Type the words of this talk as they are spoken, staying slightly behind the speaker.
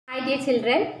dear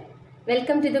children,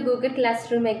 welcome to the Google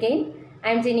Classroom again.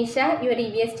 I am Janisha, your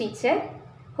EVS teacher.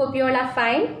 Hope you all are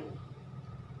fine.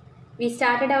 We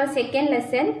started our second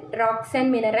lesson, rocks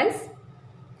and minerals.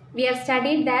 We have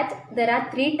studied that there are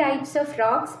three types of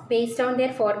rocks based on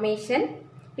their formation.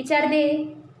 Which are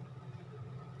they?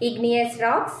 Igneous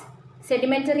rocks,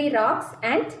 sedimentary rocks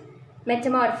and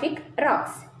metamorphic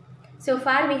rocks. So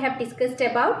far we have discussed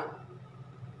about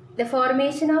the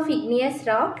formation of igneous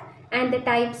rock and the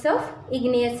types of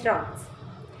igneous rocks.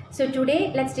 So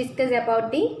today let's discuss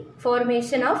about the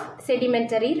formation of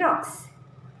sedimentary rocks.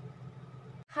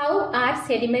 How are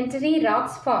sedimentary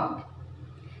rocks formed?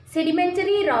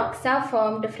 Sedimentary rocks are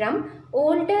formed from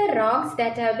older rocks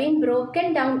that have been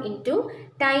broken down into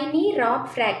tiny rock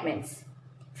fragments.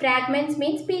 Fragments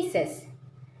means pieces.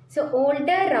 So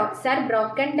older rocks are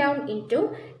broken down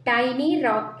into tiny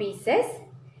rock pieces.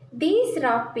 These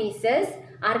rock pieces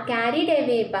are carried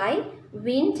away by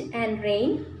wind and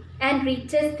rain and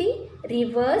reaches the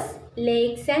rivers,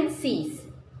 lakes and seas.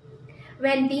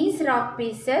 When these rock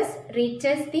pieces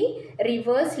reaches the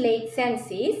rivers, lakes and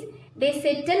seas, they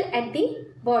settle at the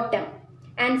bottom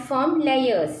and form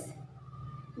layers.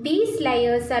 These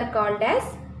layers are called as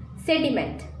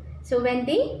sediment. So when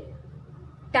the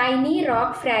tiny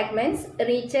rock fragments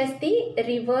reaches the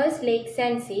rivers, lakes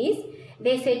and seas,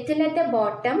 they settle at the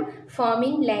bottom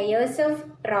forming layers of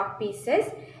rock pieces.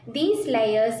 These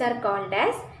layers are called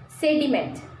as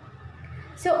sediment.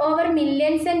 So over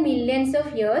millions and millions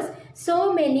of years,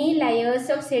 so many layers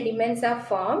of sediments are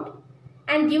formed,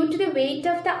 and due to the weight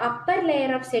of the upper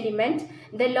layer of sediment,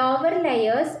 the lower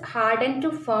layers harden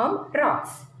to form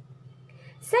rocks.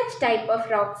 Such type of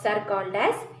rocks are called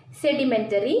as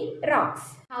sedimentary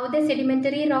rocks. How the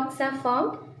sedimentary rocks are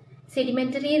formed?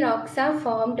 Sedimentary rocks are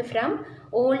formed from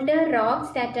older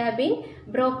rocks that have been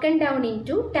broken down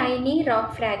into tiny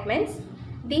rock fragments.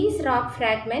 These rock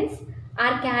fragments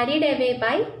are carried away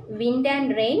by wind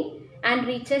and rain and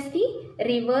reaches the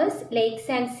rivers, lakes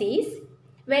and seas.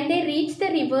 When they reach the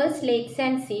rivers, lakes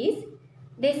and seas,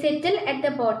 they settle at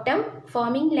the bottom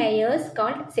forming layers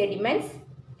called sediments.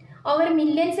 Over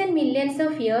millions and millions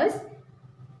of years,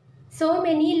 so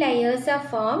many layers are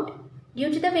formed. Due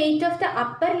to the weight of the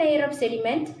upper layer of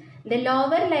sediment, the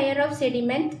lower layer of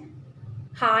sediment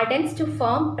hardens to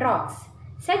form rocks.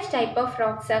 Such type of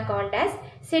rocks are called as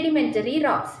sedimentary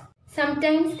rocks.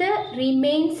 Sometimes the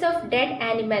remains of dead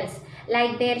animals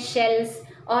like their shells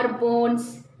or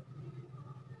bones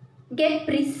get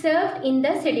preserved in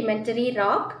the sedimentary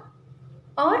rock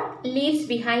or leaves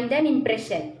behind an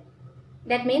impression.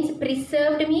 That means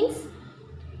preserved means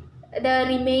the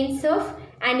remains of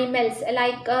animals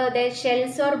like the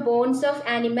shells or bones of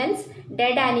animals,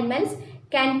 dead animals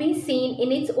can be seen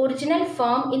in its original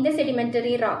form in the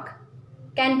sedimentary rock.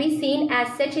 Can be seen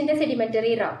as such in the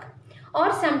sedimentary rock.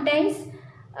 Or sometimes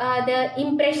the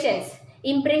impressions.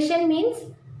 Impression means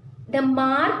the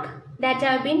mark that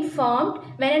have been formed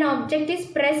when an object is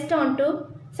pressed onto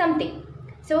something.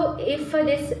 So if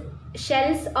this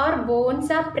shells or bones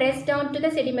are pressed onto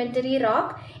the sedimentary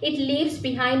rock, it leaves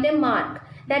behind a mark.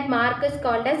 That mark is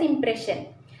called as impression.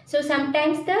 So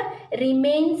sometimes the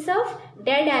remains of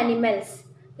dead animals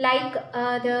like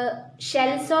the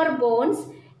shells or bones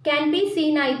can be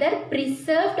seen either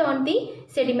preserved on the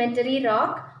sedimentary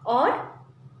rock or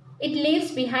it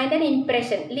leaves behind an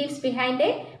impression, leaves behind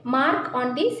a mark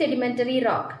on the sedimentary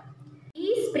rock.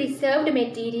 These preserved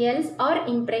materials or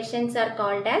impressions are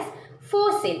called as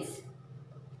fossils.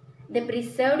 The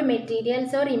preserved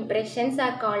materials or impressions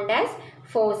are called as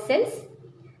fossils.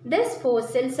 These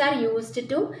fossils are used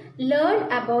to learn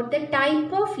about the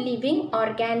type of living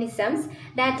organisms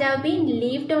that have been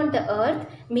lived on the earth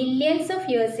millions of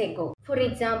years ago. For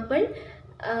example,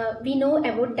 we know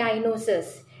about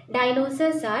dinosaurs.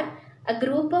 Dinosaurs are a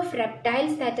group of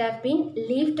reptiles that have been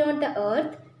lived on the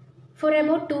earth for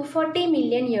about 240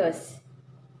 million years.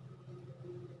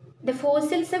 The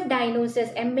fossils of dinosaurs,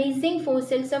 amazing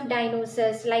fossils of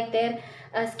dinosaurs like their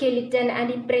skeleton and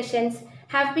impressions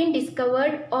have been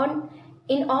discovered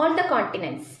in all the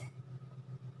continents.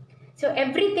 So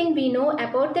everything we know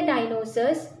about the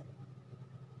dinosaurs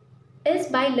is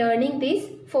by learning these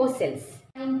fossils.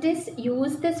 Scientists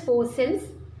use these fossils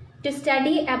to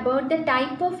study about the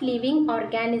type of living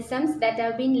organisms that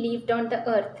have been lived on the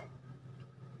earth.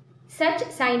 Such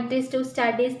scientists who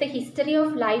studies the history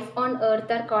of life on earth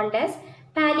are called as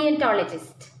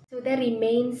paleontologists. So the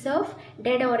remains of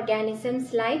dead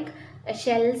organisms like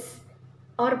shells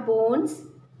or bones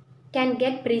can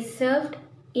get preserved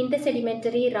in the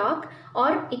sedimentary rock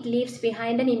or it leaves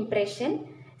behind an impression.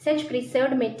 Such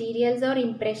preserved materials or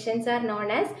impressions are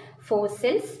known as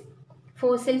fossils.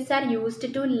 Fossils are used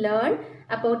to learn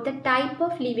about the type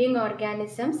of living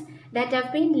organisms that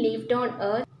have been lived on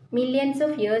Earth millions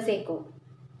of years ago.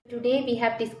 Today we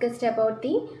have discussed about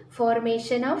the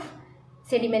formation of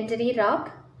sedimentary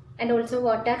rock and also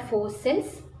what are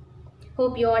fossils.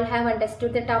 Hope you all have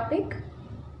understood the topic.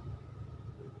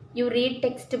 You read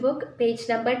textbook page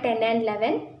number 10 and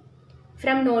 11.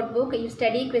 From notebook you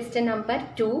study question number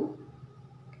 2.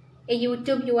 A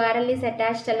YouTube URL is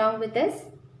attached along with this.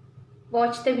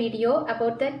 Watch the video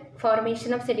about the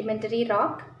formation of sedimentary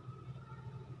rock.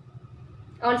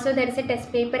 Also there is a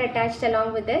test paper attached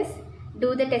along with this.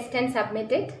 Do the test and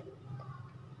submit it.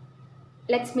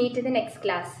 Let's meet in the next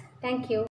class. Thank you.